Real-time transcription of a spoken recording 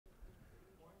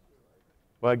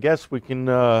Well, I guess we can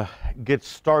get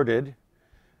started.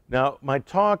 Now, my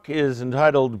talk is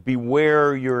entitled,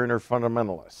 Beware Your Inner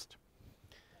Fundamentalist.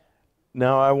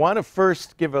 Now, I want to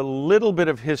first give a little bit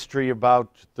of history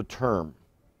about the term.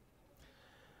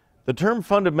 The term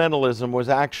fundamentalism was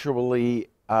actually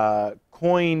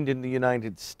coined in the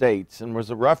United States and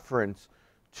was a reference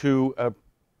to a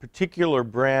particular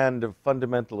brand of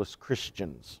fundamentalist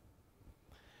Christians.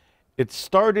 It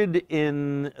started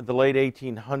in the late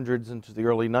 1800s into the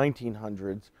early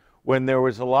 1900s when there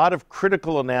was a lot of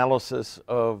critical analysis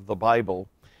of the Bible,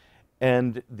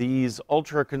 and these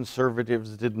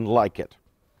ultra-conservatives didn't like it.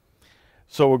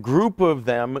 So a group of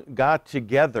them got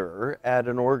together at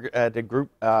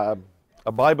a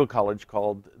Bible college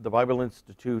called the Bible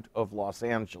Institute of Los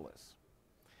Angeles.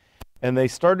 And they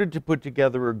started to put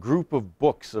together a group of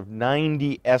books of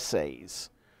 90 essays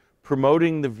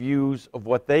promoting the views of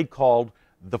what they called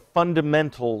the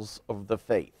fundamentals of the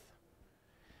faith.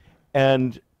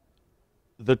 And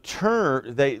the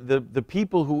term, the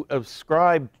people who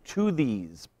ascribed to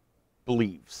these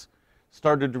beliefs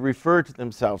started to refer to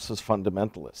themselves as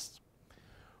fundamentalists.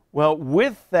 Well,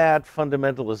 with that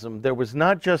fundamentalism, there was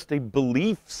not just a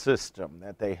belief system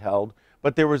that they held,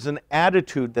 but there was an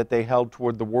attitude that they held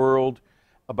toward the world,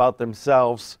 about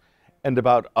themselves, and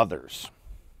about others.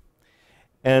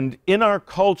 And in our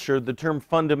culture, the term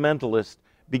fundamentalist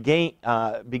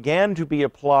began to be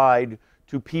applied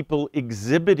to people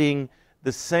exhibiting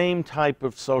the same type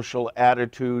of social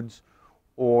attitudes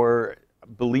or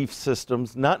belief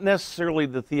systems, not necessarily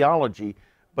the theology,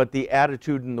 but the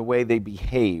attitude and the way they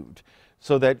behaved,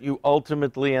 so that you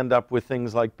ultimately end up with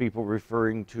things like people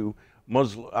referring to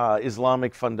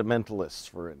Islamic fundamentalists,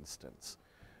 for instance.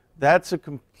 That's a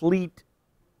complete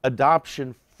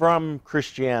adoption from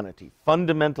Christianity.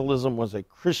 Fundamentalism was a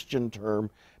Christian term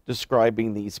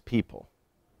describing these people.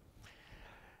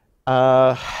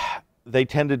 They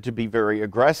tended to be very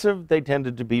aggressive. They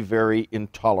tended to be very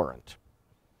intolerant.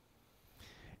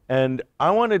 And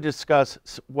I want to discuss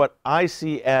what I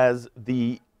see as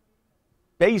the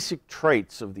basic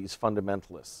traits of these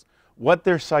fundamentalists, what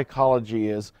their psychology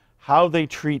is, how they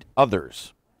treat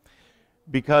others.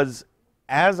 Because,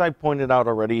 as I pointed out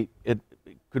already, it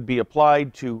could be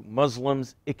applied to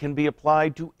Muslims. It can be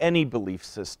applied to any belief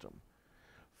system.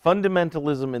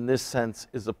 Fundamentalism, in this sense,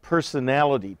 is a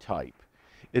personality type.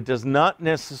 It does not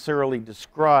necessarily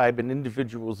describe an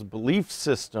individual's belief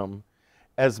system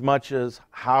as much as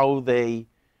how they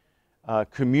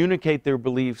communicate their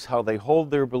beliefs, how they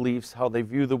hold their beliefs, how they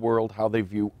view the world, how they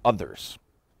view others.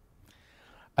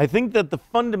 I think that the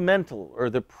fundamental or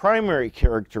the primary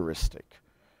characteristic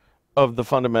of the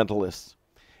fundamentalists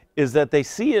is that they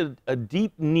see a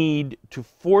deep need to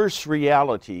force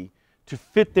reality to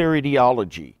fit their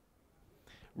ideology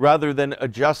rather than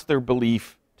adjust their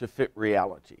belief to fit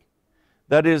reality.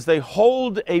 That is, they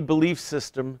hold a belief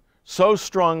system so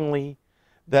strongly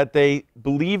that they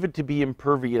believe it to be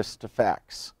impervious to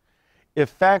facts. If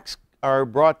facts are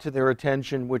brought to their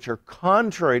attention which are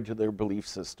contrary to their belief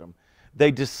system,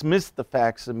 they dismiss the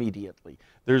facts immediately.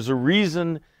 There's a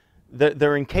reason that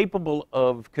they're incapable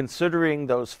of considering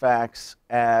those facts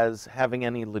as having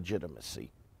any legitimacy.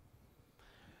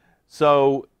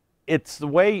 So it's the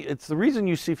reason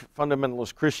you see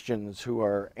fundamentalist Christians who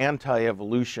are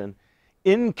anti-evolution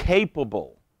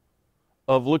incapable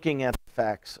of looking at the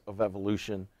facts of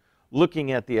evolution,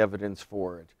 looking at the evidence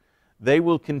for it. They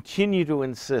will continue to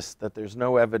insist that there's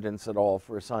no evidence at all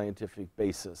for a scientific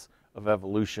basis of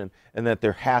evolution and that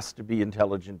there has to be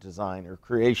intelligent design or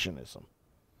creationism.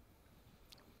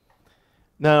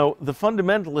 Now, the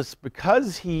fundamentalist,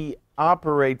 because he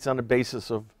operates on a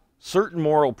basis of certain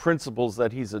moral principles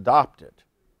that he's adopted,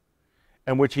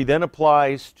 and which he then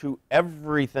applies to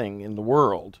everything in the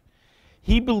world,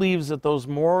 he believes that those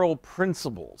moral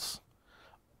principles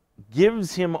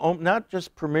gives him not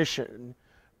just permission,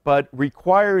 but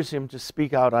requires him to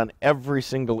speak out on every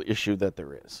single issue that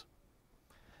there is.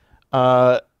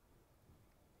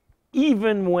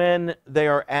 Even when they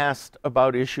are asked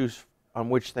about issues on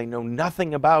which they know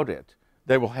nothing about it,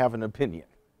 they will have an opinion.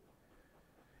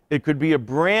 It could be a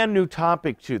brand new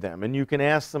topic to them, and you can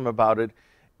ask them about it,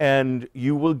 and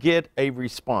you will get a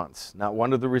response. Now,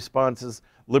 one of the responses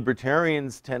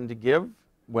libertarians tend to give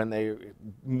when they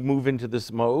move into this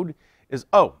mode is,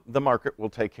 oh, the market will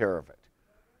take care of it.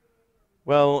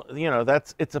 Well, you know,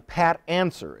 it's a pat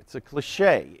answer. It's a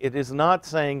cliche. It is not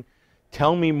saying,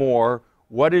 tell me more.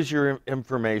 What is your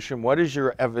information? What is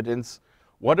your evidence?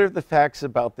 What are the facts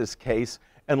about this case?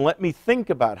 And let me think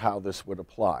about how this would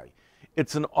apply.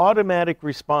 It's an automatic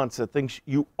response that thinks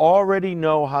you already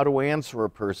know how to answer a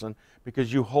person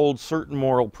because you hold certain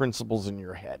moral principles in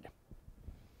your head.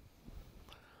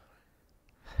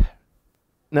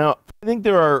 Now, I think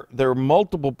there are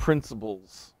multiple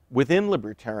principles within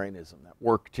libertarianism that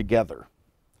work together.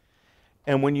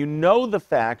 And when you know the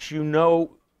facts, you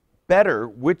know better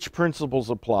which principles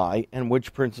apply and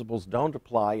which principles don't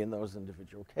apply in those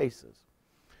individual cases.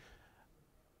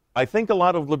 I think a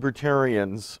lot of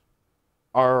libertarians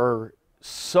are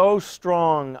so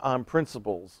strong on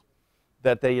principles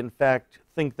that they, in fact,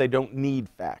 think they don't need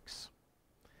facts.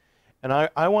 And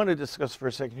I want to discuss for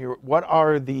a second here, what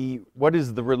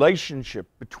is the relationship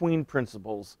between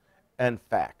principles and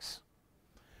facts?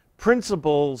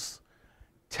 Principles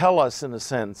tell us, in a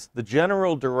sense, the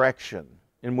general direction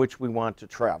in which we want to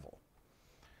travel.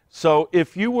 So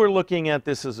if you were looking at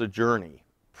this as a journey,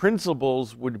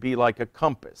 principles would be like a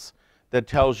compass that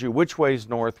tells you which way's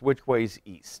north, which way's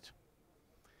east.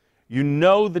 You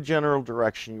know the general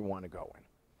direction you want to go in.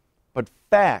 But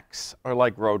facts are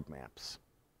like road maps.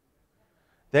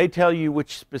 They tell you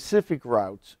which specific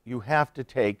routes you have to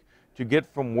take to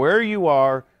get from where you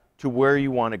are to where you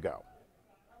want to go.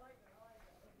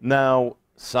 Now,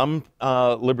 some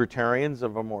libertarians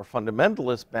of a more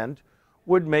fundamentalist bent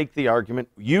would make the argument,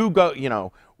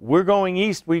 we're going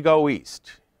east, we go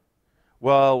east.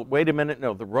 Well, wait a minute,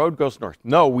 no, the road goes north.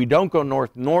 No, we don't go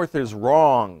north. North is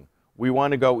wrong. We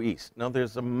want to go east. No,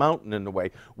 there's a mountain in the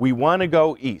way. We want to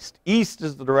go east. East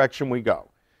is the direction we go.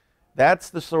 That's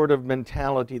the sort of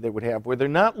mentality they would have, where they're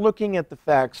not looking at the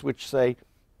facts which say,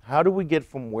 how do we get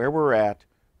from where we're at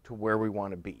to where we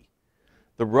want to be?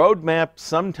 The road map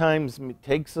sometimes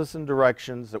takes us in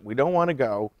directions that we don't want to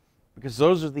go because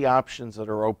those are the options that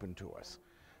are open to us.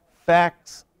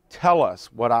 Facts tell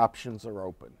us what options are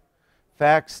open.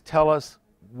 Facts tell us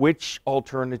which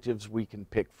alternatives we can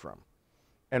pick from.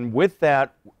 And with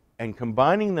that, and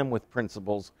combining them with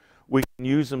principles, we can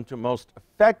use them to most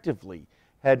effectively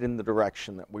head in the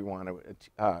direction that we want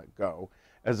to go,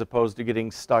 as opposed to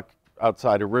getting stuck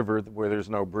outside a river where there's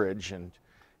no bridge and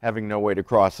having no way to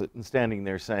cross it and standing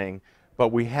there saying, but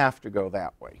we have to go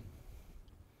that way.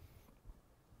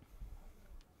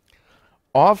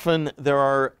 Often there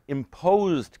are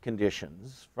imposed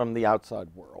conditions from the outside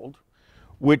world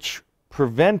which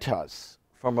prevent us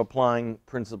from applying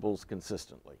principles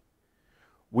consistently.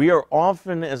 We are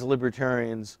often, as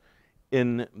libertarians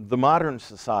in the modern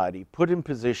society, put in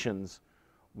positions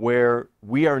where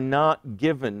we are not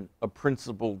given a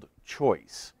principled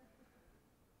choice,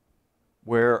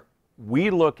 where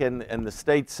we look and the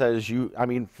state says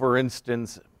for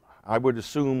instance, I would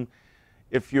assume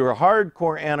if you're a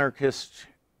hardcore anarchist,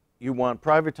 you want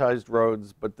privatized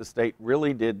roads, but the state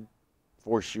really did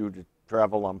force you to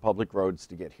travel on public roads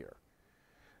to get here.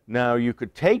 Now, you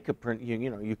could take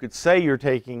you could say you're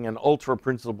taking an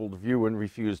ultra-principled view and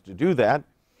refuse to do that,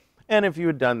 and if you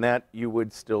had done that, you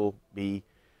would still be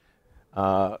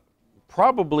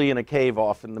probably in a cave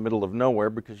off in the middle of nowhere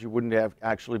because you wouldn't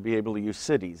actually be able to use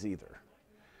cities either.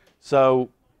 So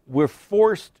we're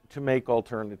forced to make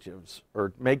alternatives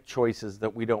or make choices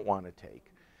that we don't want to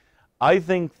take. I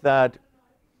think that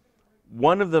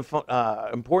one of the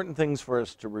important things for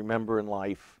us to remember in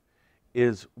life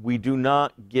is we do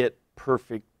not get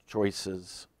perfect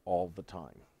choices all the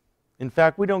time. In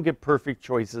fact, we don't get perfect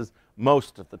choices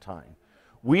most of the time.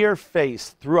 We are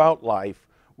faced throughout life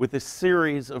with a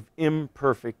series of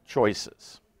imperfect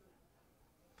choices.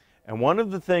 And one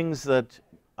of the things that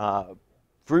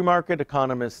free market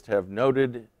economists have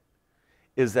noted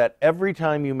is that every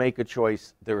time you make a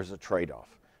choice, there is a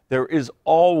trade-off. There is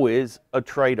always a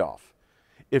trade-off.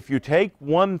 If you take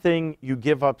one thing, you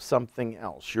give up something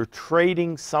else. You're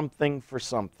trading something for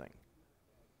something.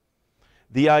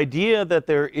 The idea that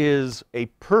there is a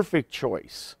perfect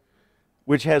choice,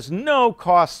 which has no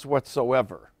costs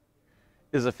whatsoever,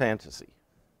 is a fantasy.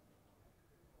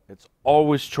 It's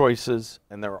always choices,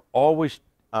 and there are always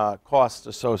costs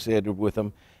associated with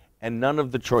them, and none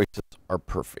of the choices are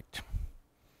perfect.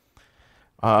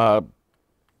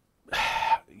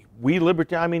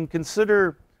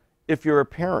 Consider if you're a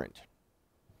parent.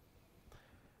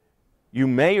 You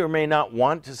may or may not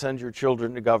want to send your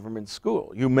children to government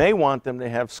school. You may want them to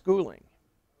have schooling.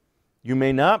 You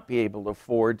may not be able to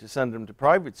afford to send them to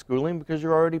private schooling because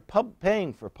you're already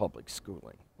paying for public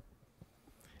schooling.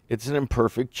 It's an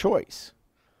imperfect choice.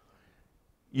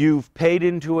 You've paid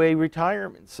into a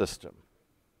retirement system.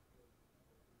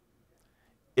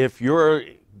 If you're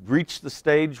reached the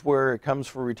stage where it comes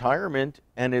for retirement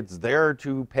and it's there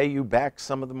to pay you back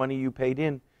some of the money you paid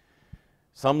in,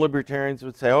 some libertarians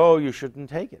would say, oh, you shouldn't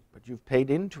take it, but you've paid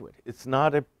into it. It's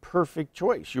not a perfect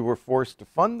choice. You were forced to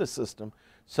fund the system,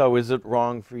 so is it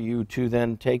wrong for you to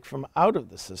then take from out of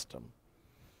the system?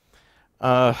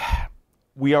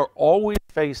 We are always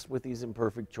faced with these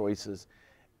imperfect choices,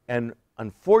 And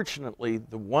unfortunately,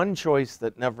 the one choice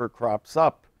that never crops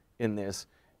up in this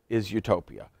is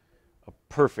utopia, a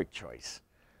perfect choice.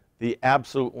 The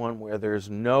absolute one where there's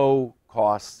no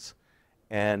costs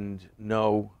and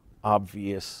no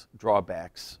obvious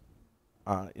drawbacks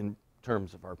in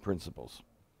terms of our principles.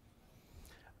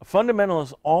 A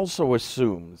fundamentalist also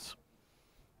assumes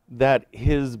that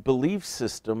his belief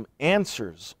system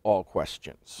answers all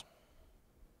questions.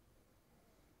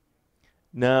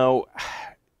 Now,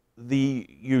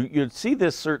 you'd see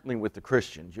this certainly with the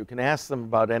Christians. You can ask them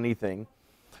about anything,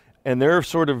 and their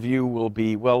sort of view will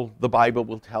be, well, the Bible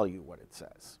will tell you what it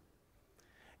says.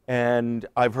 And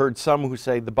I've heard some who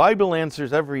say, the Bible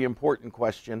answers every important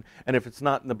question, and if it's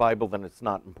not in the Bible, then it's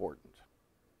not important.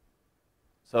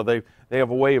 So they have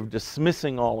a way of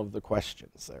dismissing all of the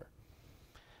questions there.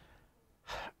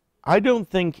 I don't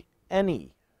think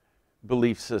any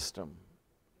belief system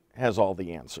has all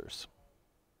the answers.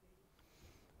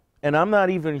 And I'm not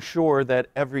even sure that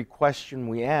every question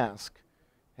we ask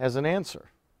has an answer.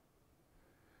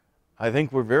 I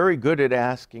think we're very good at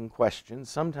asking questions,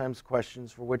 sometimes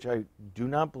questions for which I do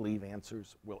not believe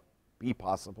answers will be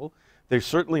possible. They're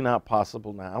certainly not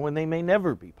possible now, and they may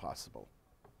never be possible.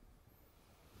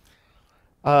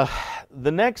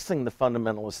 The next thing the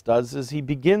fundamentalist does is he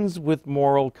begins with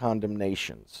moral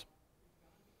condemnations.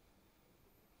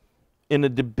 In a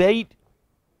debate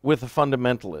with a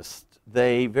fundamentalist,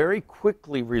 they very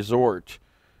quickly resort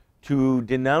to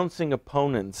denouncing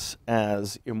opponents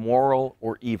as immoral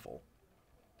or evil.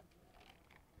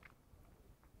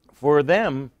 For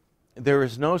them, there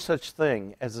is no such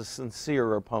thing as a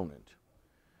sincere opponent.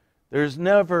 There's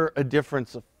never a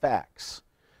difference of facts.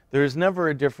 There's never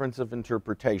a difference of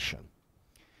interpretation.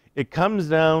 It comes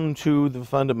down to the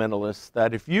fundamentalist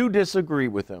that if you disagree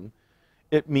with him,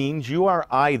 it means you are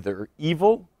either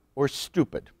evil or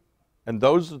stupid. And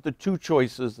those are the two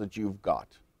choices that you've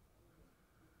got.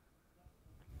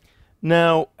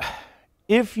 Now,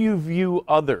 if you view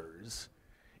others,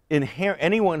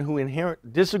 anyone who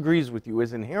disagrees with you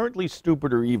as inherently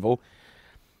stupid or evil,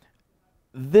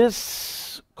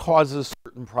 this causes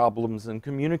certain problems in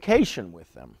communication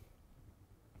with them.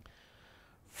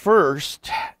 First,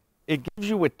 it gives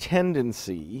you a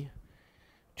tendency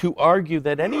to argue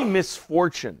that any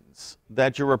misfortunes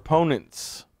that your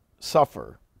opponents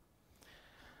suffer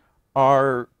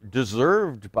are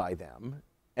deserved by them,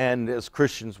 and as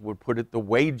Christians would put it, the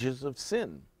wages of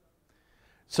sin.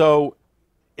 So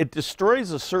it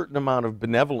destroys a certain amount of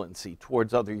benevolency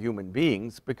towards other human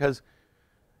beings because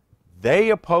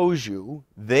they oppose you,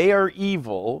 they are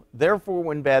evil, therefore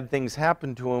when bad things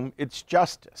happen to them, it's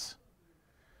justice.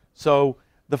 So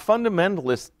the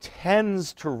fundamentalist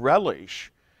tends to relish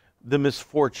the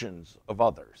misfortunes of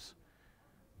others.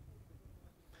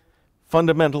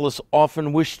 Fundamentalists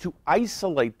often wish to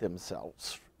isolate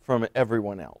themselves from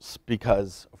everyone else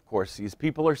because, of course, these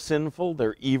people are sinful,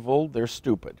 they're evil, they're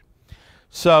stupid.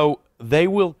 So they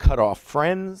will cut off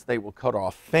friends, they will cut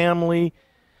off family.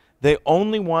 They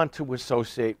only want to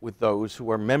associate with those who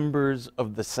are members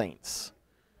of the saints,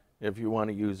 if you want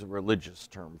to use a religious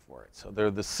term for it. So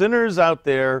they're the sinners out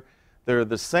there, they're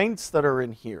the saints that are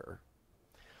in here.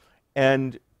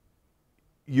 And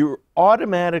you're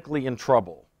automatically in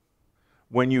trouble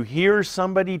when you hear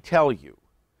somebody tell you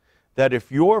that if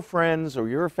your friends or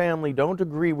your family don't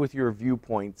agree with your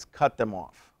viewpoints, cut them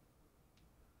off.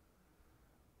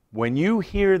 When you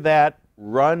hear that,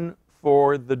 run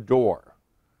for the door.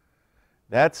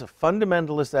 That's a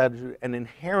fundamentalist attitude, an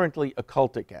inherently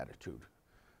occultic attitude.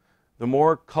 The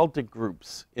more cultic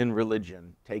groups in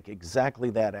religion take exactly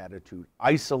that attitude.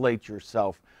 Isolate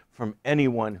yourself from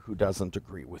anyone who doesn't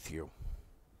agree with you.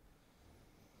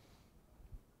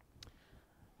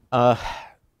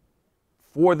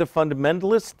 For the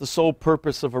fundamentalist, the sole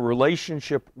purpose of a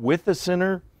relationship with a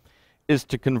sinner is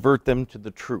to convert them to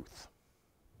the truth.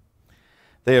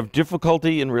 They have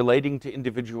difficulty in relating to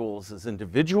individuals as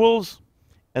individuals,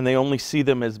 and they only see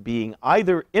them as being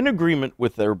either in agreement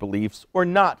with their beliefs or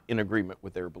not in agreement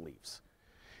with their beliefs.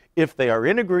 If they are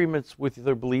in agreement with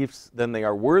their beliefs, then they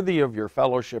are worthy of your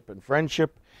fellowship and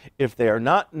friendship. If they are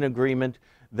not in agreement,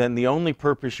 then the only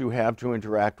purpose you have to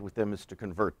interact with them is to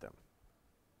convert them.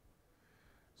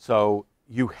 So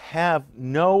you have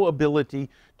no ability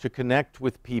to connect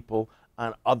with people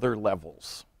on other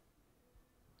levels.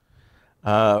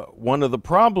 One of the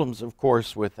problems, of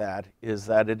course, with that is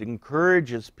that it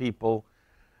encourages people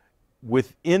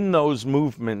within those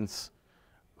movements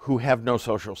who have no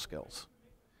social skills.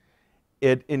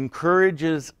 It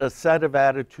encourages a set of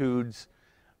attitudes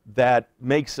that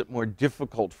makes it more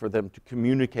difficult for them to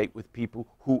communicate with people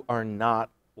who are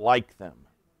not like them.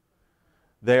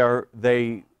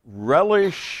 They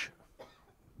relish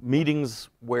meetings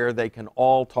where they can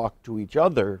all talk to each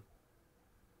other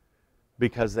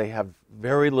because they have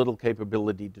very little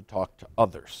capability to talk to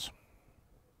others.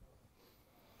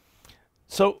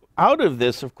 So out of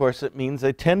this, of course, it means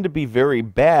they tend to be very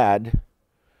bad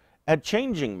at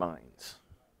changing minds.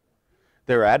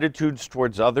 Their attitudes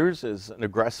towards others is an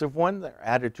aggressive one. Their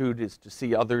attitude is to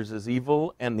see others as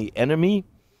evil and the enemy.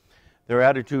 Their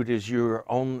attitude is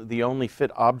the only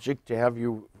fit object to have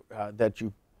you that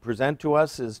you present to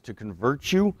us is to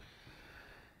convert you.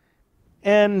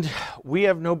 And we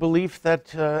have no belief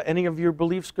that any of your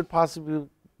beliefs could possibly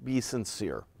be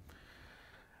sincere.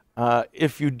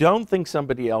 If you don't think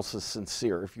somebody else is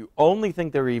sincere, if you only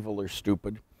think they're evil or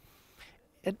stupid,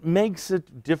 it makes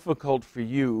it difficult for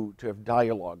you to have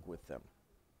dialogue with them.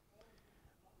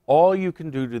 All you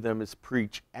can do to them is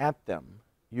preach at them.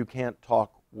 You can't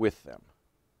talk with them.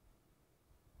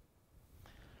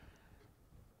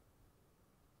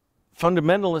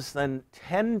 Fundamentalists then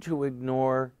tend to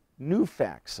ignore new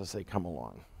facts as they come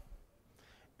along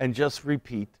and just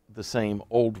repeat the same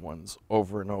old ones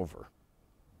over and over.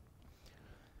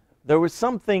 There was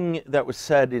something that was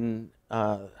said in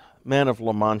Man of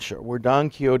La Mancha where Don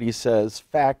Quixote says,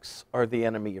 facts are the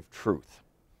enemy of truth.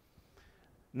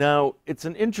 Now, it's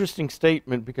an interesting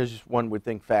statement because one would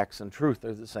think facts and truth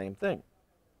are the same thing.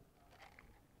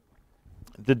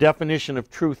 The definition of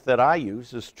truth that I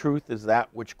use is truth is that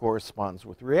which corresponds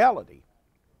with reality.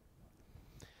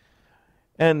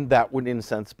 And that would, in a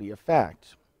sense, be a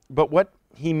fact. But what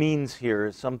he means here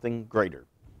is something greater.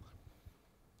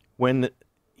 When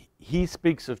he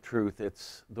speaks of truth,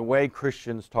 it's the way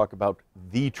Christians talk about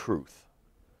the truth,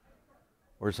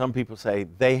 or some people say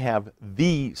they have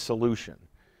the solution.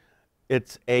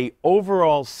 It's an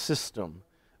overall system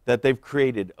that they've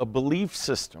created, a belief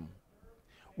system,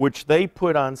 which they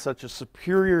put on such a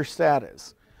superior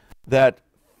status that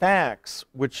facts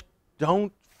which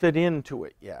don't fit into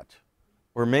it yet,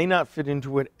 or may not fit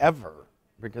into it ever,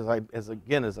 because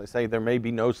as I say, there may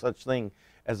be no such thing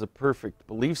as a perfect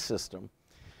belief system,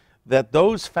 that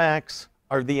those facts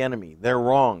are the enemy. They're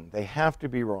wrong. They have to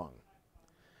be wrong.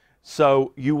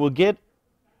 So you will get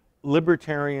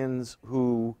libertarians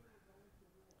who,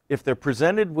 if they're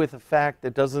presented with a fact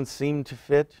that doesn't seem to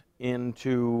fit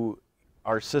into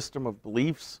our system of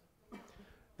beliefs,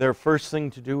 their first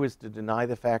thing to do is to deny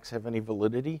the facts have any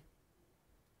validity.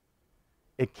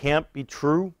 It can't be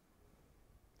true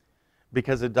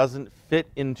because it doesn't fit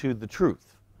into the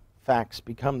truth. Facts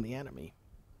become the enemy.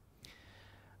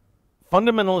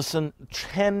 Fundamentalists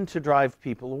tend to drive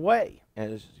people away,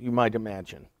 as you might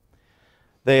imagine.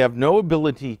 They have no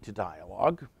ability to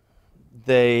dialogue.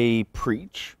 They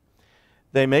preach.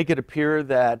 They make it appear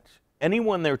that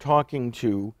anyone they're talking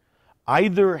to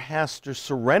either has to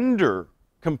surrender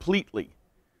completely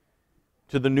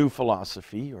to the new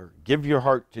philosophy or give your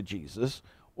heart to Jesus,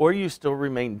 or you still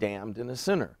remain damned and a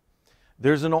sinner.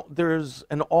 There's an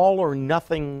all or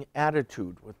nothing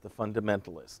attitude with the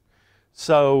fundamentalists.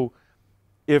 So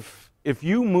if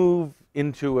you move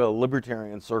into a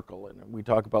libertarian circle, and we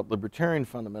talk about libertarian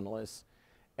fundamentalists,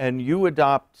 and you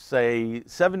adopt, say,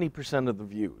 70% of the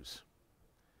views,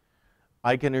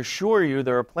 I can assure you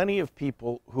there are plenty of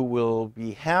people who will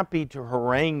be happy to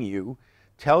harangue you,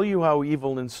 tell you how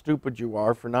evil and stupid you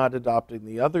are for not adopting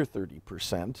the other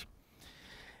 30%,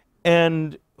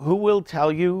 and who will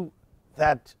tell you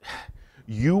that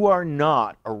you are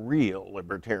not a real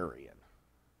libertarian.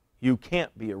 You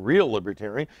can't be a real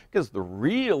libertarian because the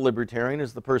real libertarian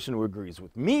is the person who agrees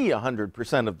with me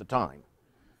 100% of the time.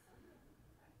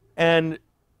 And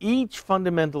each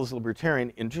fundamentalist libertarian,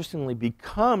 interestingly,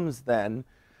 becomes then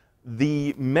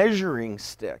the measuring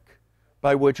stick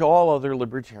by which all other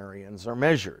libertarians are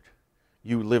measured.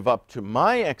 You live up to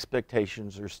my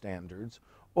expectations or standards,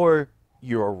 or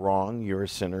you're wrong, you're a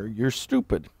sinner, you're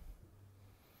stupid.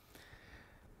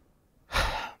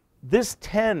 This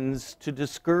tends to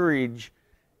discourage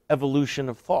evolution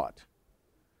of thought.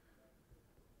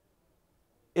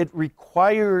 It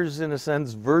requires, in a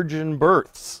sense, virgin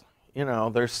births. You know,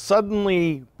 there's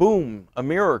suddenly, boom, a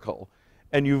miracle,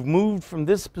 and you've moved from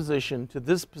this position to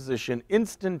this position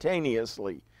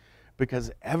instantaneously because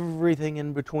everything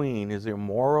in between is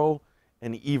immoral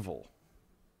and evil.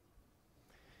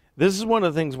 This is one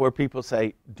of the things where people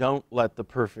say, don't let the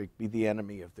perfect be the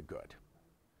enemy of the good.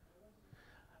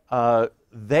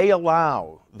 They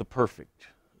allow the perfect,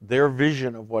 their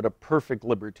vision of what a perfect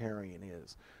libertarian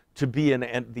is, to be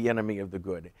the enemy of the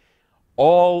good.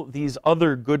 All these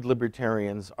other good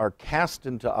libertarians are cast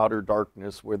into outer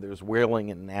darkness where there's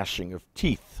wailing and gnashing of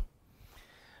teeth.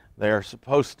 They are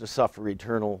supposed to suffer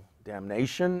eternal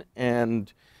damnation,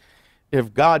 and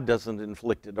if God doesn't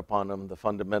inflict it upon them, the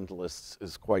fundamentalists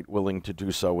is quite willing to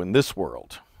do so in this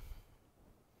world.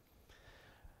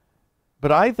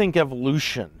 But I think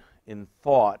evolution in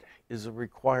thought is a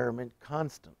requirement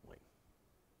constantly.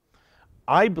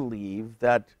 I believe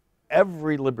that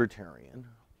every libertarian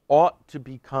ought to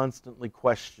be constantly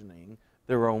questioning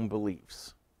their own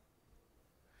beliefs.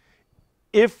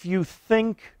 If you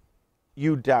think,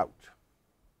 you doubt.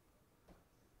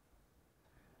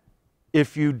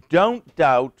 If you don't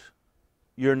doubt,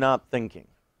 you're not thinking.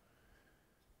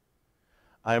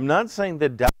 I am not saying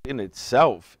that doubt in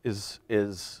itself is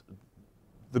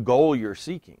the goal you're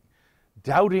seeking.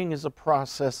 Doubting is a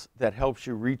process that helps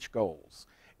you reach goals.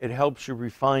 It helps you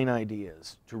refine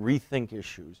ideas, to rethink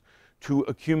issues, to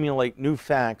accumulate new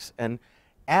facts and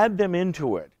add them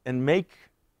into it and make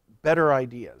better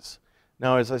ideas.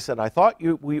 Now, as I said, I thought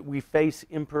we face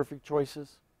imperfect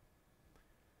choices.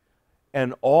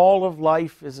 And all of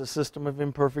life is a system of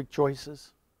imperfect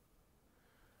choices.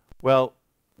 Well,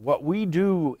 what we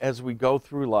do as we go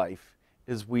through life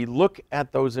is we look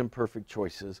at those imperfect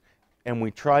choices and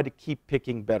we try to keep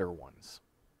picking better ones.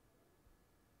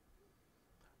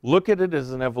 Look at it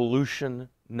as an evolution,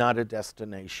 not a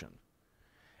destination.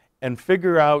 And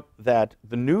figure out that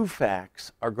the new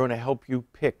facts are going to help you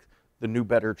pick the new,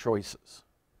 better choices.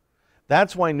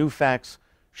 That's why new facts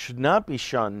should not be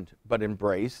shunned, but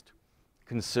embraced,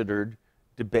 considered,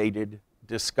 debated,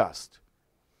 discussed.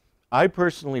 I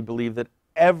personally believe that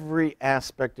every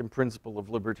aspect and principle of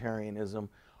libertarianism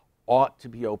ought to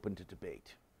be open to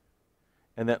debate.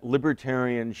 And that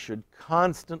libertarians should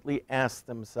constantly ask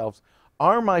themselves,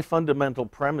 are my fundamental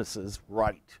premises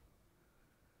right?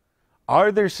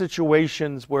 Are there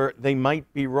situations where they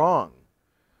might be wrong?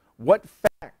 What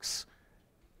facts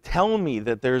tell me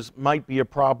that might be a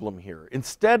problem here?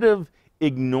 Instead of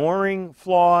ignoring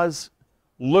flaws,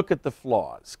 look at the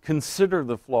flaws, consider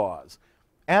the flaws.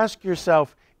 Ask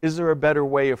yourself, is there a better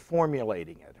way of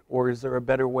formulating it? Or is there a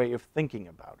better way of thinking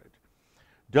about it?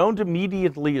 Don't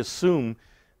immediately assume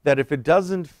that if it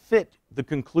doesn't fit the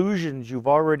conclusions you've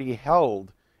already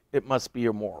held, it must be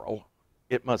immoral,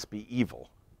 it must be evil.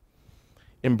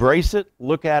 Embrace it,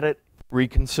 look at it,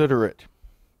 reconsider it.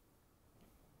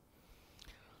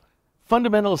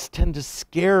 Fundamentalists tend to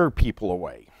scare people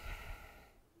away.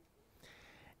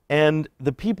 And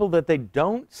the people that they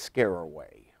don't scare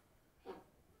away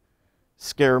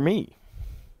scare me.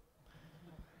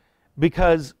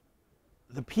 Because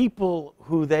the people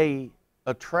who they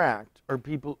attract are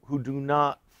people who do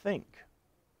not think,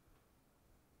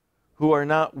 who are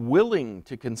not willing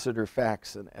to consider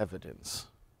facts and evidence.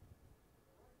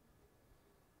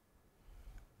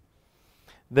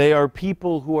 They are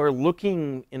people who are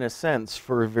looking, in a sense,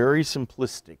 for a very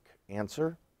simplistic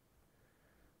answer,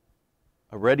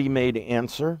 a ready-made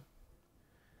answer.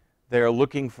 They are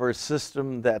looking for a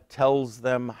system that tells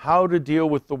them how to deal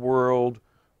with the world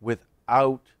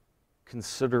without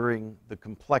considering the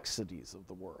complexities of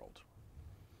the world.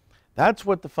 That's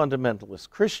what the fundamentalist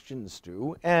Christians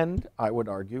do, and I would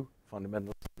argue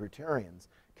fundamentalist libertarians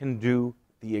can do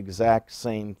the exact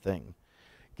same thing.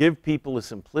 Give people a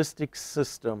simplistic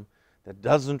system that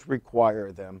doesn't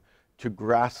require them to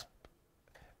grasp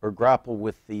or grapple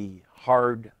with the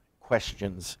hard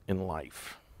questions in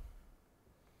life.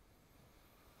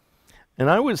 And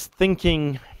I was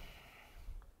thinking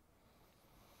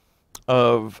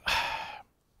of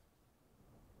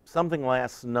something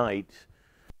last night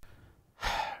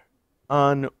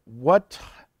on what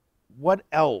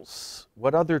else,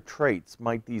 what other traits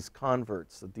might these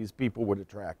converts that these people would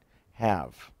attract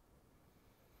have.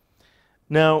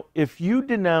 Now, if you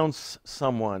denounce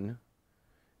someone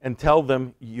and tell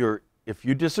them, if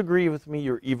you disagree with me,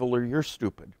 you're evil or you're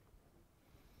stupid,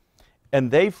 and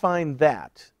they find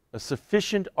that a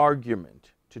sufficient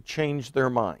argument to change their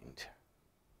mind,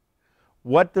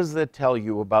 what does that tell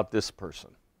you about this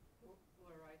person?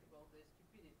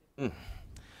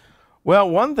 Well,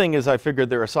 one thing is I figured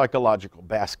they're a psychological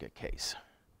basket case,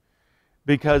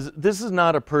 because this is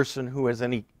not a person who has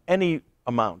any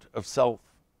amount of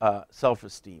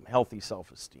self-esteem, healthy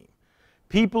self-esteem.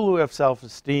 People who have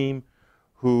self-esteem,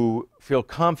 who feel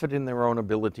confident in their own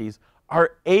abilities,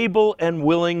 are able and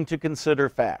willing to consider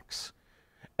facts.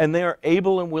 And they are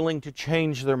able and willing to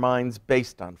change their minds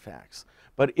based on facts.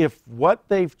 But if what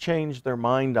they've changed their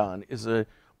mind on is a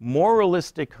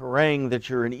moralistic harangue that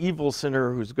you're an evil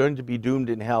sinner who's going to be doomed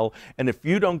in hell, and if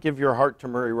you don't give your heart to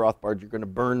Murray Rothbard, you're going to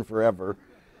burn forever,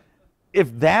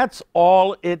 if that's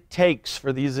all it takes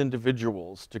for these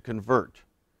individuals to convert,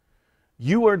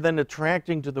 you are then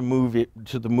attracting to the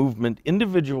movement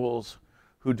individuals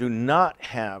who do not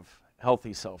have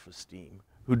healthy self-esteem,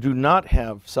 who do not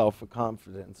have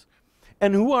self-confidence,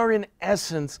 and who are in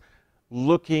essence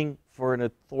looking for an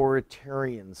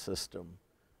authoritarian system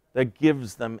that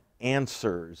gives them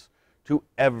answers to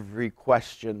every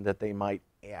question that they might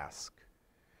ask.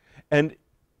 And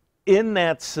in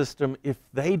that system, if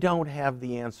they don't have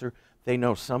the answer, they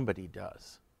know somebody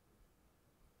does.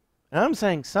 And I'm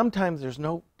saying sometimes there's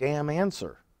no damn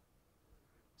answer.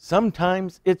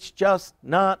 Sometimes it's just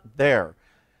not there.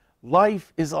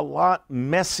 Life is a lot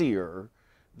messier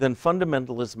than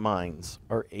fundamentalist minds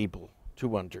are able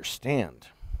to understand.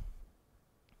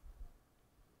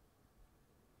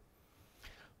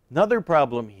 Another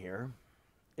problem here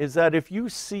is that if you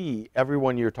see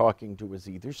everyone you're talking to as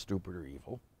either stupid or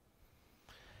evil,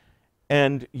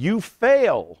 and you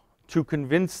fail to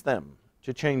convince them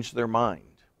to change their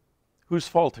mind, whose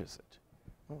fault is it?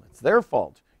 Well, it's their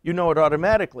fault. You know it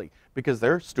automatically because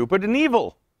they're stupid and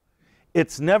evil.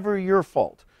 It's never your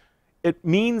fault. It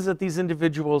means that these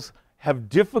individuals have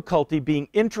difficulty being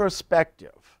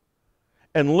introspective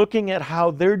and looking at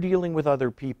how they're dealing with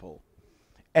other people.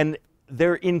 And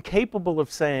they're incapable of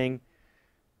saying,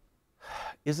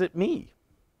 is it me?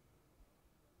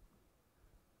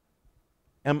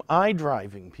 Am I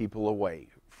driving people away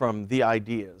from the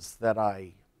ideas that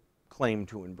I claim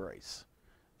to embrace?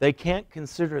 They can't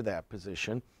consider that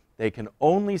position. They can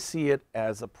only see it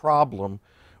as a problem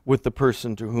with the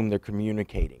person to whom they're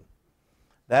communicating.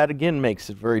 That again makes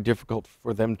it very difficult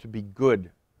for them to be good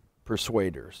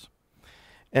persuaders.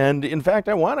 And in fact,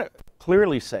 I want to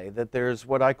clearly say that there's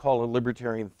what I call a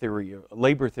libertarian theory, a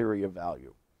labor theory of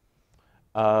value.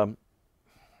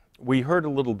 We heard a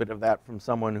little bit of that from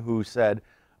someone who said,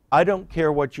 I don't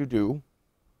care what you do,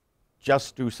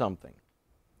 just do something.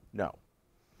 No.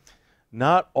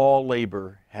 Not all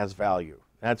labor has value.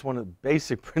 That's one of the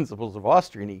basic principles of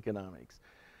Austrian economics.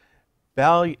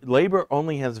 Labor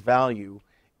only has value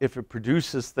if it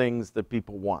produces things that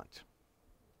people want.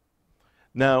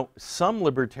 Now, some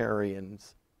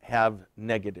libertarians have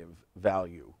negative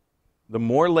value. The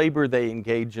more labor they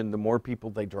engage in, the more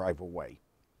people they drive away.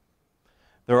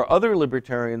 There are other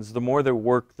libertarians, the more they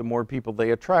work, the more people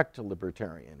they attract to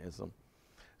libertarianism.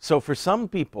 So for some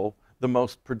people, the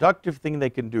most productive thing they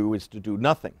can do is to do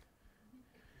nothing.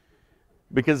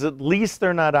 Because at least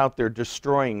they're not out there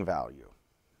destroying value.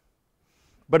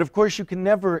 But of course you can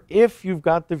never, if you've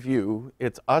got the view,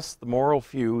 it's us, the moral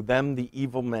few, them, the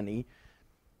evil many.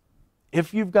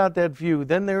 If you've got that view,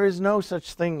 then there is no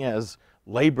such thing as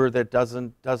labor that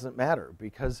doesn't matter,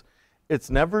 because it's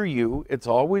never you, it's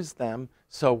always them.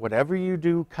 So whatever you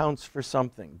do counts for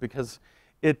something, because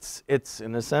it's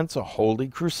in a sense a holy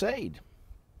crusade.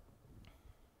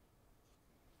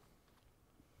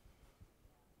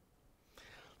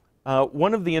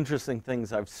 One of the interesting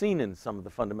things I've seen in some of the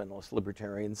fundamentalist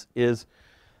libertarians is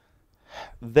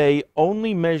they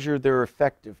only measure their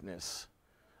effectiveness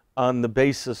on the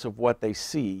basis of what they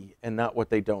see and not what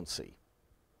they don't see.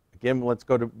 Again, let's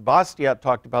go to Bastiat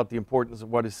talked about the importance of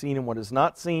what is seen and what is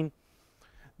not seen,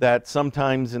 that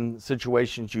sometimes in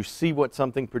situations you see what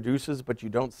something produces but you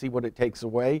don't see what it takes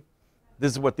away.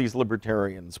 This is what these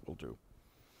libertarians will do.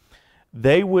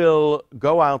 They will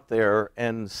go out there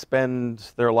and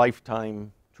spend their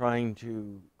lifetime trying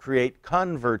to create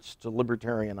converts to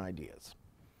libertarian ideas.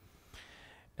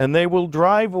 And they will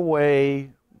drive away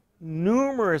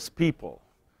numerous people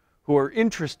who are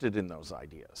interested in those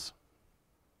ideas,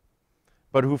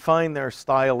 but who find their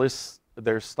style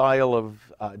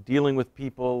of dealing with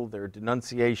people, their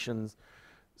denunciations,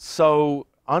 so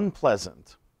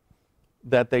unpleasant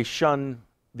that they shun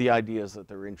the ideas that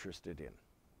they're interested in.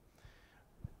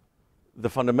 The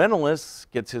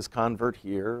fundamentalist gets his convert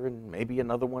here and maybe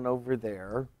another one over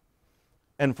there.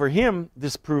 And for him,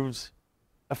 this proves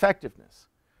effectiveness,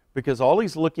 because all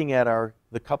he's looking at are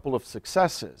the couple of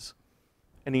successes,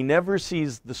 and he never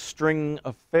sees the string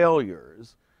of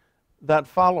failures that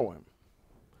follow him.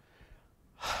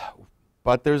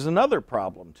 But there's another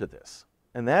problem to this,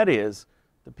 and that is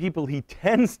the people he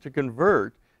tends to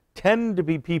convert tend to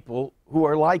be people who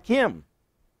are like him,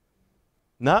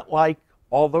 not like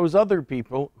all those other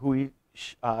people who he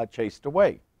chased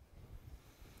away.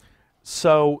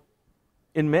 So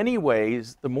in many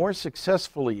ways, the more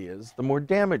successful he is, the more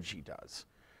damage he does,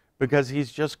 because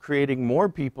he's just creating more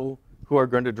people who are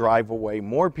going to drive away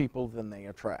more people than they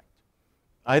attract.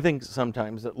 I think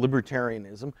sometimes that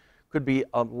libertarianism could be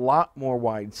a lot more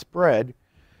widespread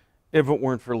if it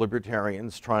weren't for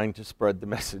libertarians trying to spread the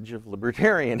message of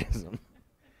libertarianism.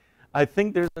 I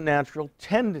think there's a natural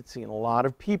tendency in a lot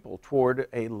of people toward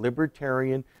a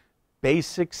libertarian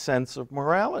basic sense of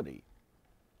morality.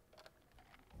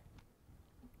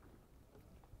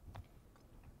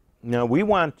 Now, we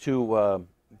want to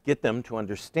get them to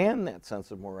understand that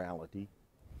sense of morality,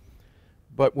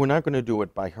 but we're not going to do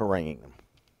it by haranguing them.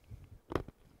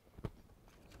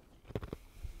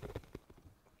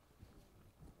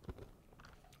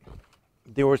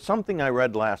 There was something I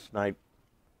read last night.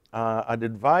 I'd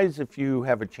advise, if you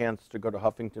have a chance, to go to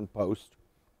Huffington Post.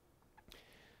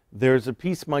 There's a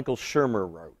piece Michael Shermer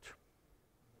wrote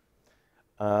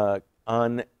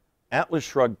on Atlas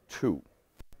Shrugged 2.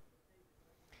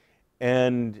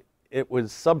 And it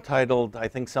was subtitled, I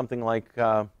think, something like,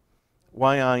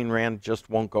 Why Ayn Rand Just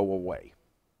Won't Go Away.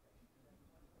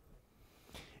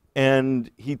 And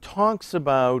he talks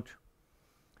about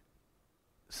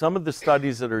some of the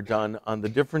studies that are done on the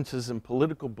differences in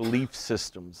political belief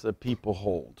systems that people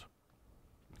hold.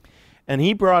 And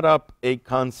he brought up a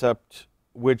concept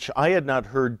which I had not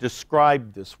heard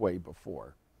described this way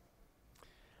before,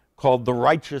 called the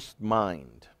righteous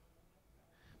mind.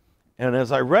 And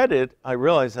as I read it, I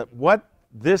realized that what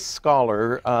this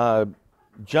scholar,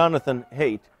 Jonathan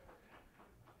Haidt,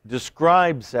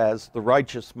 describes as the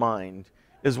righteous mind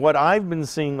is what I've been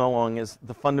seeing along as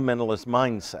the fundamentalist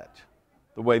mindset,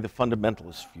 the way the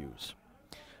fundamentalists views.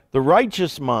 The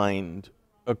righteous mind,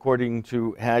 according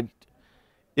to Haidt,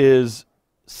 is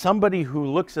somebody who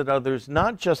looks at others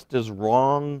not just as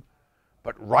wrong,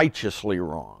 but righteously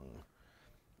wrong.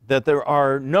 That there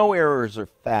are no errors of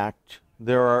fact,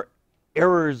 there are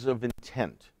errors of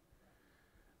intent.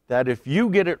 That if you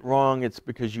get it wrong, it's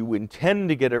because you intend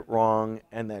to get it wrong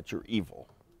and that you're evil.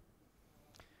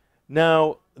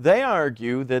 Now, they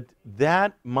argue that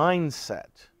that mindset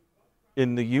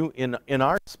in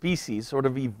our species sort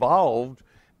of evolved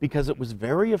because it was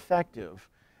very effective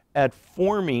at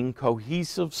forming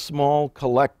cohesive small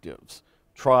collectives,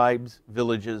 tribes,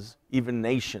 villages, even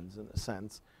nations in a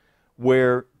sense,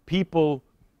 where people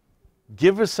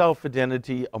give a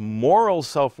self-identity, a moral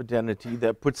self-identity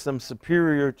that puts them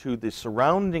superior to the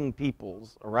surrounding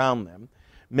peoples around them,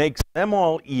 makes them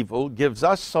all evil, gives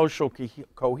us social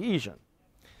cohesion.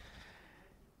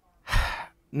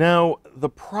 Now, the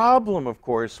problem, of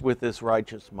course, with this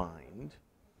righteous mind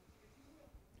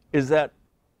is that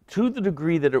to the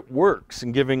degree that it works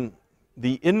in giving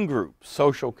the in-group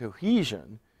social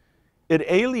cohesion, it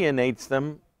alienates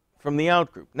them from the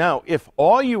out-group. Now, if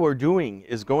all you are doing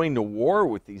is going to war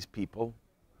with these people,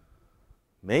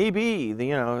 maybe,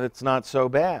 it's not so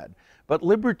bad. But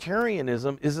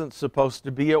libertarianism isn't supposed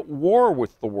to be at war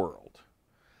with the world.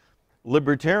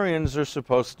 Libertarians are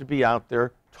supposed to be out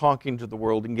there talking to the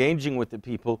world, engaging with the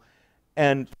people,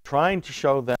 and trying to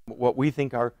show them what we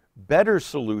think are better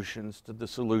solutions to the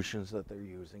solutions that they're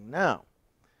using now.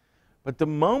 But the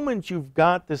moment you've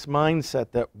got this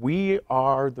mindset that we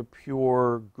are the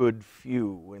pure good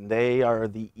few and they are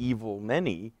the evil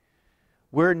many,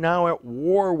 we're now at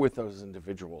war with those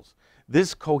individuals.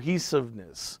 This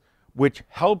cohesiveness, which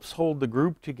helps hold the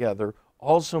group together,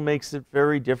 also makes it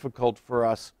very difficult for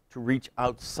us to reach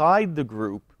outside the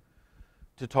group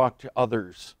to talk to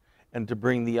others and to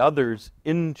bring the others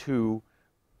into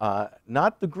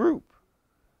not the group.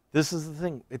 This is the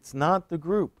thing. It's not the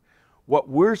group. What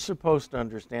we're supposed to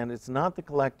understand, it's not the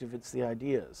collective, it's the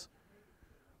ideas.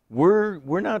 We're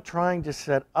not trying to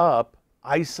set up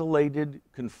isolated,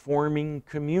 conforming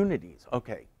communities.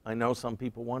 Okay, I know some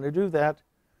people want to do that.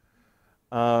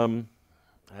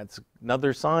 That's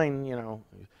another sign,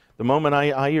 The moment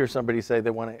I hear somebody say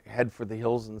they want to head for the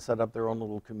hills and set up their own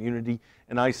little community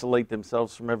and isolate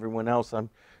themselves from everyone else, I'm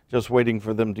just waiting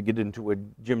for them to get into a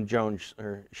Jim Jones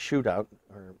shootout,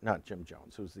 or not Jim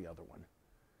Jones, who's the other one?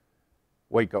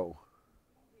 Waco.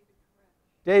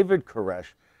 David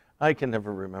Koresh. I can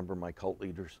never remember my cult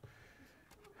leaders.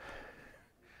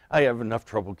 I have enough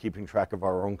trouble keeping track of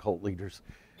our own cult leaders.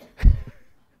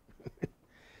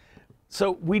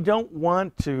 So we don't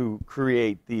want to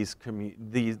create these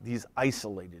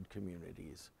isolated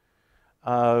communities.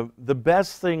 The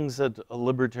best things that a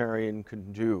libertarian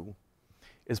can do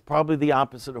is probably the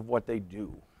opposite of what they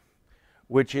do,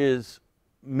 which is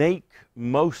make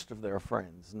most of their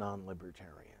friends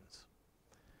non-libertarians.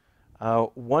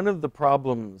 One of the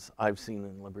problems I've seen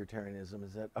in libertarianism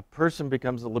is that a person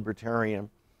becomes a libertarian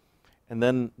and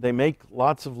then they make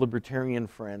lots of libertarian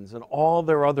friends and all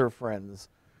their other friends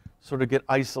sort of get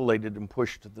isolated and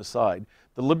pushed to the side.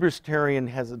 The libertarian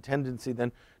has a tendency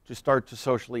then to start to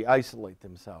socially isolate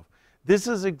themselves. This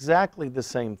is exactly the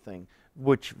same thing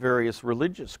which various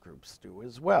religious groups do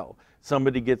as well.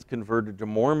 Somebody gets converted to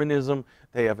Mormonism,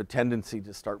 they have a tendency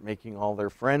to start making all their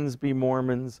friends be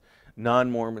Mormons.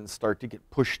 Non-Mormons start to get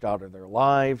pushed out of their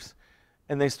lives,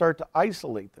 and they start to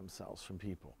isolate themselves from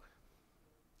people.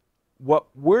 What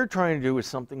we're trying to do is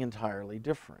something entirely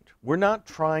different. We're not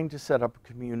trying to set up a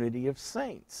community of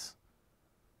saints.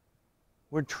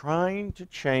 We're trying to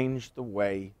change the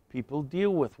way people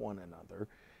deal with one another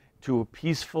to a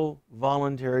peaceful,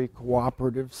 voluntary,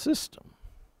 cooperative system.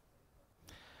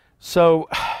 So,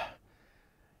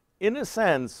 in a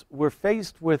sense, we're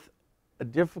faced with a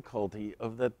difficulty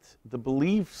of that the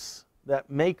beliefs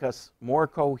that make us more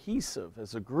cohesive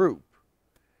as a group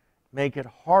make it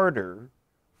harder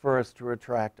for us to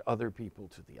attract other people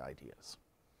to the ideas.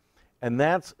 And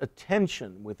that's a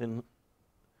tension within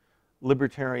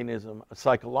libertarianism, a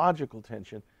psychological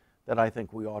tension that I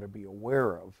think we ought to be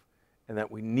aware of, and that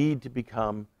we need to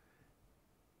become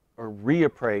or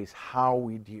reappraise how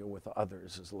we deal with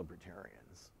others as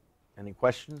libertarians. Any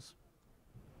questions?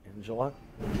 Angela?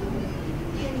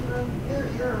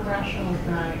 You're a rational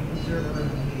guy,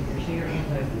 conservative behavior, so you're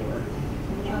anti-war.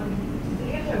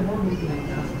 The anti-war movement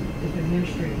has been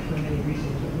mainstream for many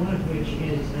reasons, but one of which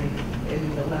is, and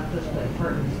the leftist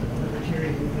partners, the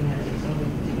libertarian movement has its own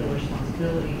particular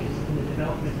responsibilities in the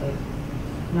development of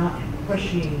not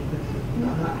questioning,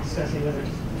 I'm not discussing whether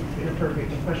it's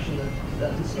inappropriate to question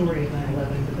the story of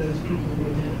 9/11, but those people who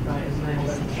identify as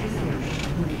 9/11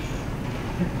 who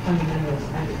have fundamentalist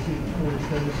attitude towards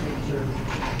those who observe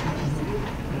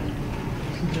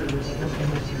conservatives and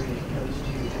history as opposed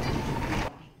to.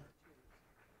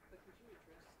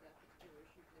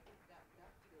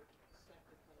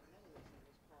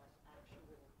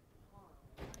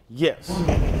 Yes.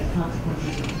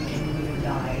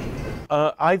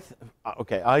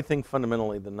 I think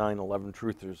fundamentally the 9/11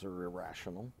 truthers are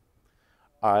irrational.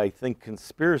 I think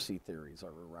conspiracy theories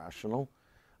are irrational.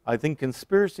 I think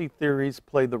conspiracy theories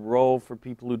play the role for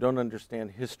people who don't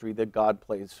understand history that God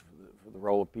plays for the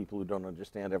role of people who don't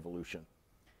understand evolution.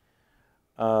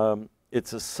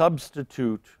 It's a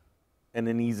substitute and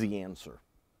an easy answer.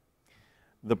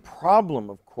 The problem,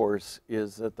 of course,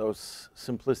 is that those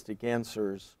simplistic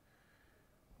answers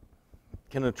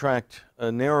can attract a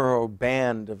narrow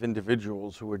band of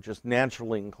individuals who are just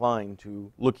naturally inclined to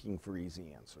looking for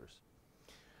easy answers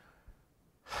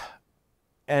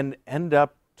and end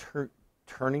up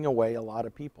turning away a lot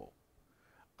of people.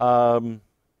 The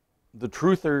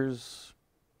truthers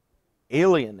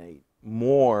alienate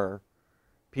more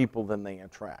people than they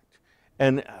attract.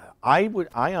 And I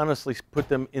honestly put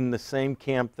them in the same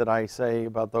camp that I say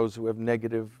about those who have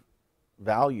negative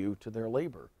value to their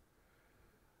labor.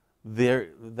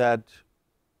 That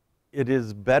it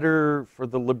is better for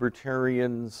the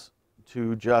libertarians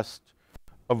to just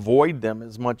avoid them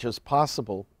as much as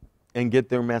possible and get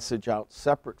their message out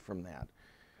separate from that.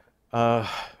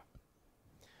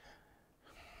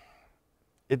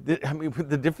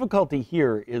 The difficulty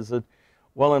here is that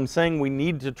while I'm saying we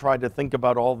need to try to think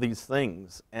about all these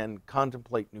things and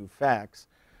contemplate new facts,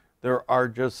 there are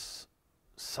just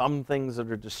some things that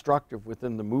are destructive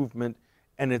within the movement,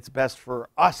 and it's best for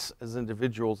us as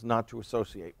individuals not to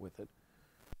associate with it.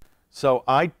 So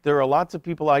there are lots of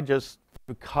people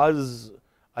because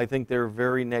I think they're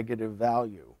very negative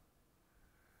value,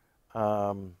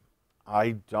 I'll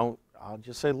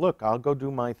just say, look, I'll go do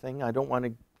my thing. I don't want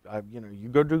to, you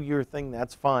go do your thing,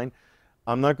 that's fine.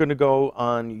 I'm not going to go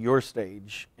on your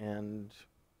stage, and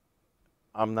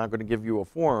I'm not going to give you a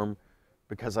forum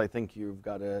because I think you've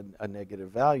got a negative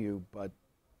value, but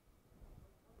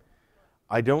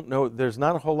I don't know, there's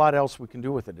not a whole lot else we can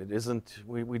do with it. It isn't,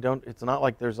 we don't, it's not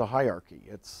like there's a hierarchy.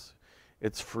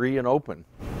 It's free and open.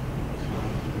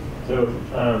 So,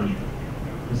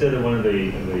 you said that one of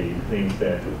the things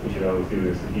that we should always do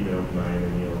is to keep an open mind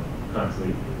and,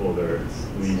 constantly hold our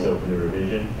leaves open to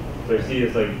revision. So I see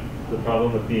it's like the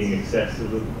problem with being excessive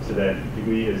to that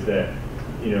degree is that,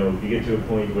 if you get to a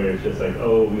point where it's just like,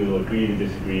 oh, we'll agree to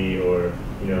disagree, or,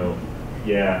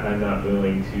 yeah, I'm not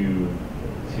willing to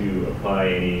apply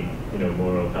any,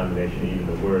 moral condemnation, even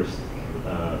the worst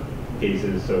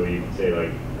cases. So you can say,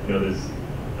 like,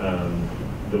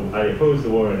 I oppose the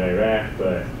war in Iraq,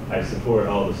 but I support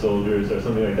all the soldiers, or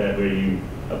something like that, where you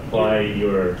apply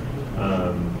your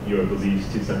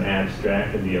beliefs to some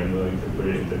abstract and be unwilling to put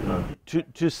it into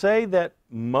concrete. To say that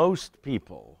most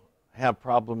people have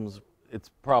problems, it's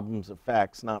problems of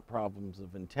facts, not problems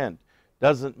of intent,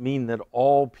 doesn't mean that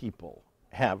all people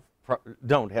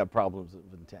don't have problems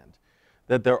of intent.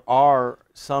 That there are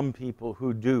some people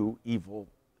who do evil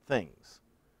things.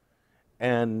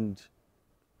 And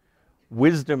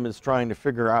wisdom is trying to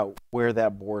figure out where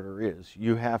that border is.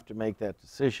 You have to make that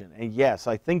decision. And yes,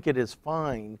 I think it is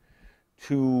fine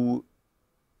to,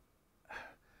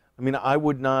 I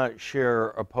would not share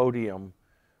a podium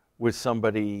with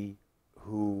somebody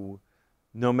who,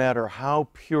 no matter how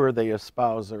pure they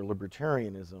espouse their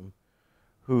libertarianism,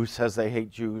 who says they hate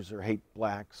Jews or hate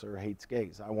blacks or hates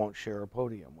gays. I won't share a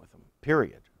podium with them,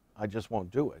 period. I just won't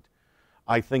do it.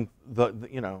 I think,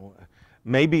 you know,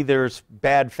 maybe there's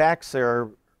bad facts there,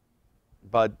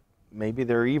 but maybe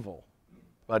they're evil.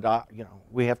 But, you know,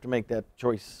 we have to make that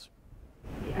choice.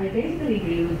 I basically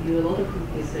agree with you. A lot of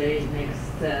what you say makes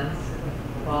sense,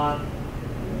 but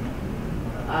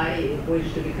I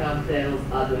wish to become devil's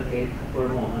advocate for a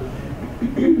moment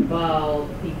about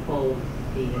people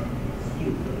being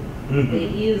stupid. Mm-hmm. There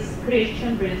is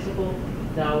Christian principle,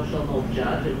 thou shalt not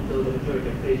judge, and though the majority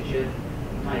of Christians,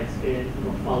 in my experience, do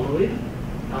not follow it,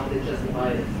 how they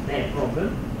justify their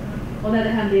problem. On the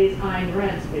other hand, there is Ayn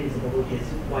Rand's principle, which is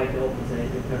quite the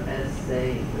opposite, with her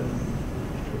essay,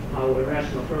 how a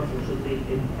rational person should live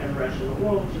in a rational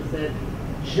world. She said,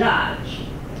 judge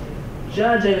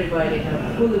everybody,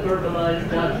 have fully verbalized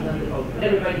judgment of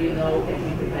everybody you know, and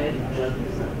be prepared to judge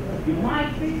yourself. My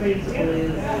principle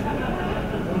is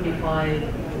undefined,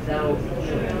 thou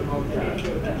shalt not judge.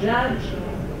 Judge,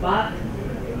 but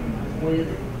with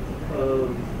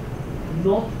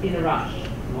not in a rush,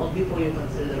 not before you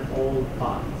consider all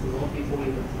parts, not before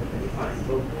you consider any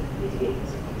possible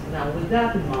mitigations. Now, with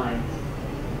that in mind,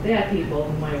 there are people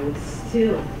whom I would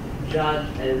still judge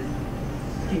as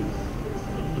stupid.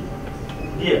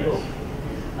 Yes.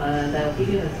 And I'll give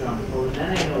you an example, and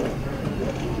then I know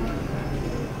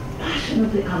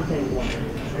passionately anti-war,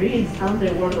 reads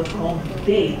anti-war.com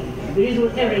daily, reads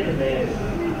whatever it is there.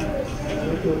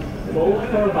 To vote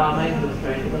for Obama and who's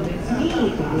trying to convince me to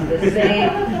do the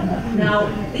same. Now,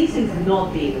 this is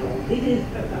not being wrong. This is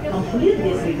complete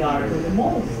disregard of the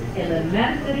most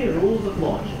elementary rules of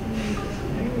logic.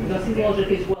 Because his logic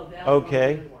is, well,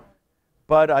 okay,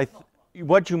 but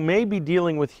what you may be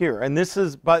dealing with here, and this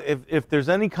is, but if there's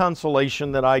any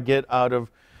consolation that I get out of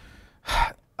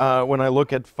when I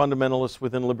look at fundamentalists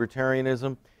within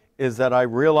libertarianism, is that I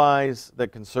realize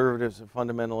that conservatives are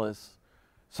fundamentalists,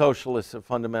 socialists have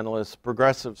fundamentalists,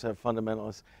 progressives have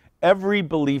fundamentalists. Every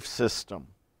belief system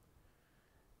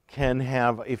can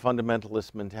have a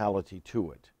fundamentalist mentality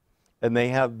to it. And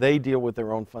they deal with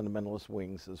their own fundamentalist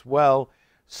wings as well.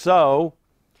 So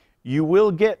you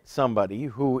will get somebody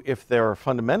who, if they're a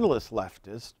fundamentalist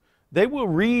leftist, they will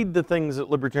read the things that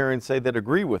libertarians say that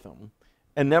agree with them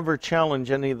and never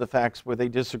challenge any of the facts where they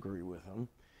disagree with them.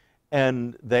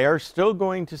 And they are still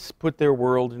going to put their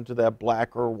world into that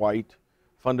black or white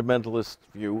fundamentalist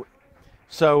view.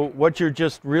 So what you're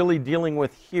just really dealing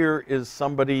with here is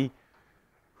somebody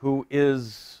who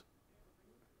is,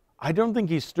 I don't think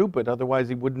he's stupid, otherwise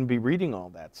he wouldn't be reading all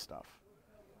that stuff.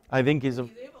 I think he's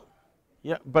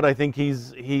yeah, but I think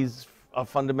he's a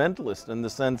fundamentalist in the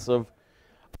sense of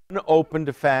open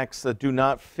to facts that do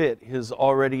not fit his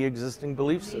already existing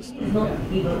belief system. He's not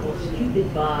evil or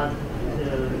stupid, but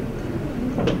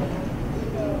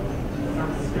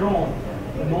some strong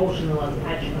emotional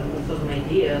attachment to certain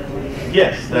ideas.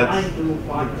 Yes, trying to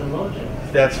fight the logic.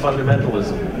 That's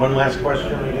fundamentalism. One last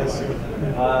question, I guess.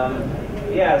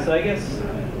 Yeah, so I guess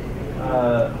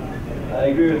I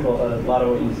agree with a lot of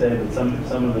what you say, but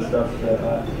some of the stuff that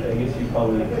I guess you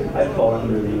probably, I'd fall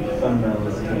under the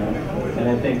fundamentalist camp. And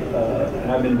I think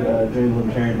I've been doing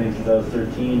libertarian things since I was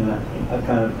 13, and I've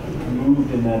kind of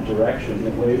moved in that direction,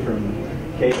 away from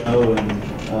KO and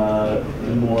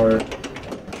the more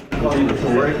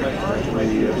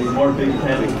big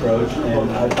tent approach,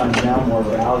 and I find now more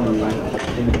value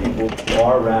in the people who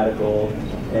are radical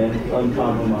and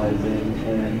uncompromising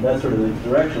and that sort of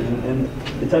direction. And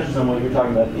it touches on what you're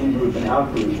talking about, in-group and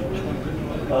out-group.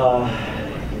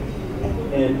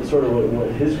 And sort of what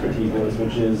his critique was,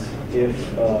 which is if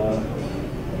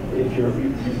you're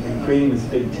creating this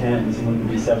big tent and someone can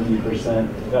be 70%,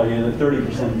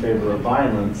 30% in favor of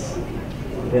violence,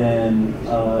 then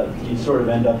you sort of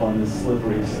end up on this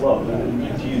slippery slope.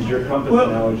 To use your compass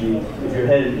analogy, if you're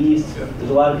headed east, there's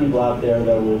a lot of people out there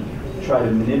that will try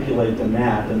to manipulate the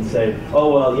map and say,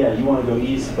 oh, well, yeah, you want to go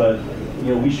east, but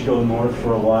we should go north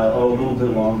for a while, a little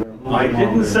bit longer. I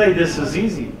didn't say this is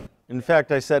easy. In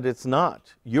fact, I said it's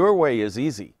not. Your way is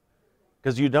easy,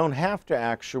 because you don't have to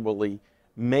actually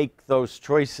make those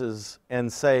choices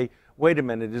and say, wait a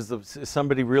minute, is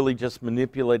somebody really just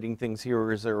manipulating things here,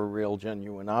 or is there a real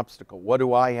genuine obstacle? What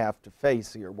do I have to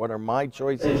face here? What are my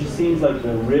choices? It just seems like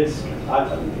the risk,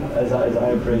 as I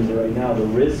appraise it right now, the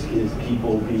risk is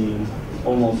people being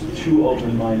almost too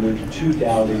open-minded, too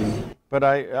doubting. But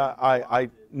I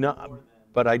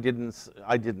didn't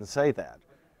say that.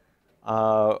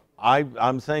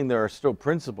 I'm saying there are still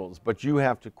principles, but you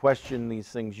have to question these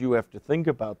things. You have to think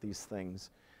about these things.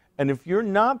 And if you're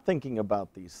not thinking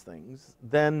about these things,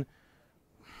 then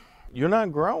you're not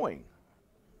growing.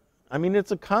 I mean,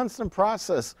 it's a constant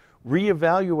process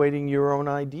reevaluating your own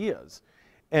ideas.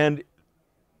 And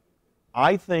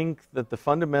I think that the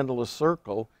fundamentalist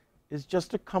circle is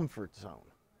just a comfort zone.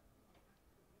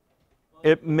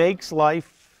 It makes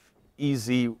life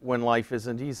easy when life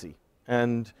isn't easy.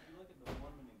 And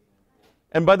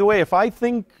by the way, if I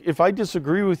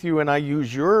disagree with you and I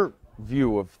use your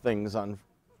view of things on,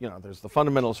 you know, there's the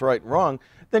fundamentalist right and wrong,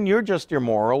 then you're just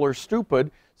immoral or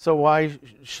stupid, so why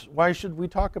should we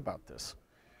talk about this?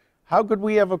 How could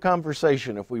we have a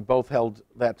conversation if we both held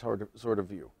that sort of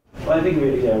view? Well, I think we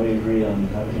agree on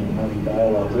having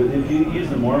dialogue. But if you use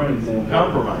the Mormon example,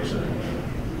 Compromise.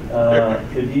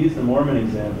 If you use the Mormon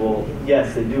example,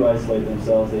 yes, they do isolate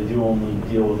themselves. They do only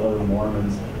deal with other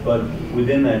Mormons. But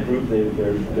within that group, they're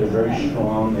very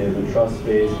strong. They have a trust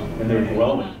base, and they're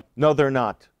growing. No, they're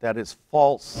not. That is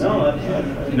false. No,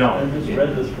 I just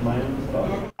read this for my own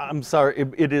thought. I'm sorry,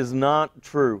 it is not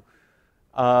true.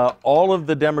 All of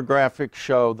the demographics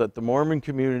show that the Mormon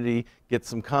community gets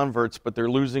some converts, but they're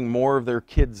losing more of their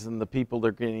kids than the people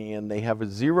they're getting in. They have a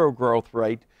zero growth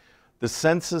rate. The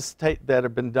census that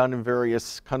have been done in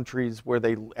various countries where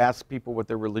they ask people what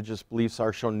their religious beliefs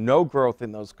are show no growth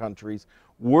in those countries.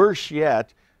 Worse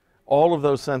yet, all of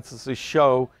those censuses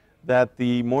show that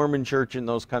the Mormon Church in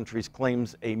those countries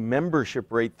claims a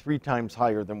membership rate 3 times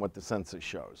higher than what the census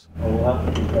shows. We'll have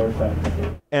to compare facts.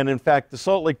 And in fact, the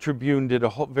Salt Lake Tribune did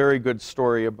a very good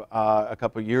story a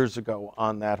couple years ago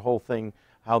on that whole thing,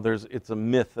 how it's a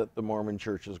myth that the Mormon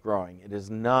Church is growing. It is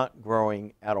not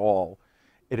growing at all.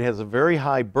 It has a very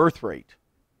high birth rate.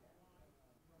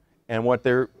 And what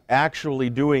they're actually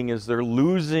doing is they're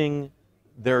losing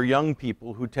their young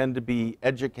people who tend to be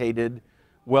educated,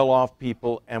 well-off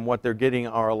people, and what they're getting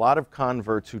are a lot of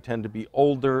converts who tend to be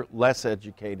older, less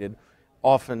educated.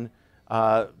 Often,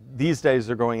 these days,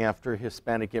 they're going after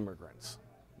Hispanic immigrants.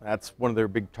 That's one of their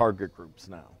big target groups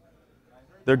now.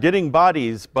 They're getting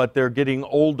bodies, but they're getting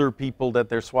older people that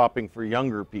they're swapping for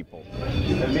younger people.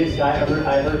 And basically, I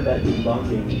heard that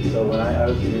debunking. So when I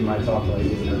was doing my talk, like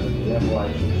as an example,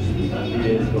 I just 3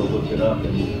 days ago looked it up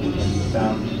and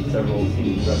found several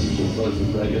reputable sources.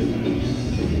 But I guess we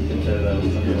can consider that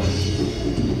with something else.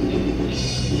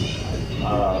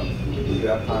 If you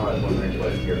have time, I was wondering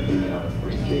what your opinion on the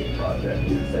Free State Project.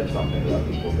 You said something about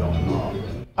people going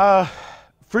off.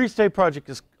 Free State Project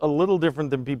is a little different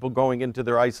than people going into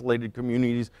their isolated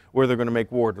communities where they're going to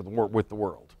make war with the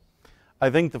world. I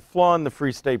think the flaw in the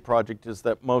Free State Project is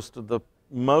that most of the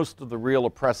real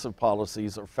oppressive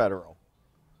policies are federal,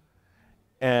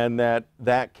 and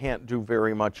that can't do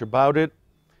very much about it.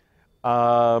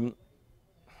 And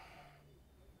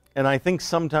I think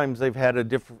sometimes they've had a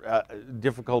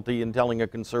difficulty in telling a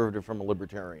conservative from a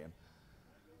libertarian.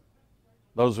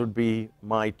 Those would be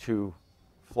my 2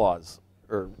 flaws.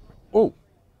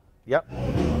 Yep.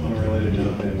 Unrelated to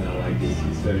the thing that like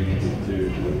studying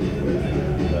institute.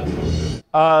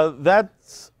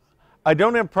 I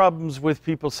don't have problems with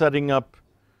people setting up,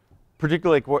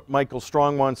 particularly like what Michael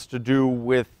Strong wants to do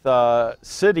with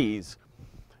cities.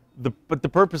 But the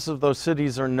purpose of those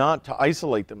cities are not to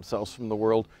isolate themselves from the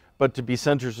world, but to be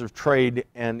centers of trade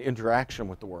and interaction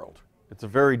with the world. It's a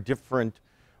very different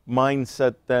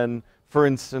mindset than, for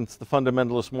instance, the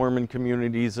fundamentalist Mormon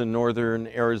communities in northern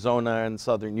Arizona and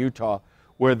southern Utah,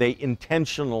 where they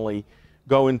intentionally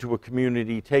go into a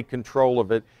community, take control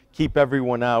of it, keep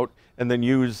everyone out, and then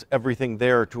use everything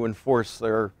there to enforce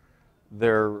their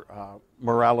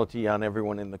morality on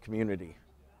everyone in the community.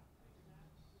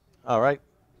 All right,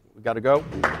 we got to go.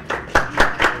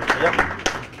 Yep.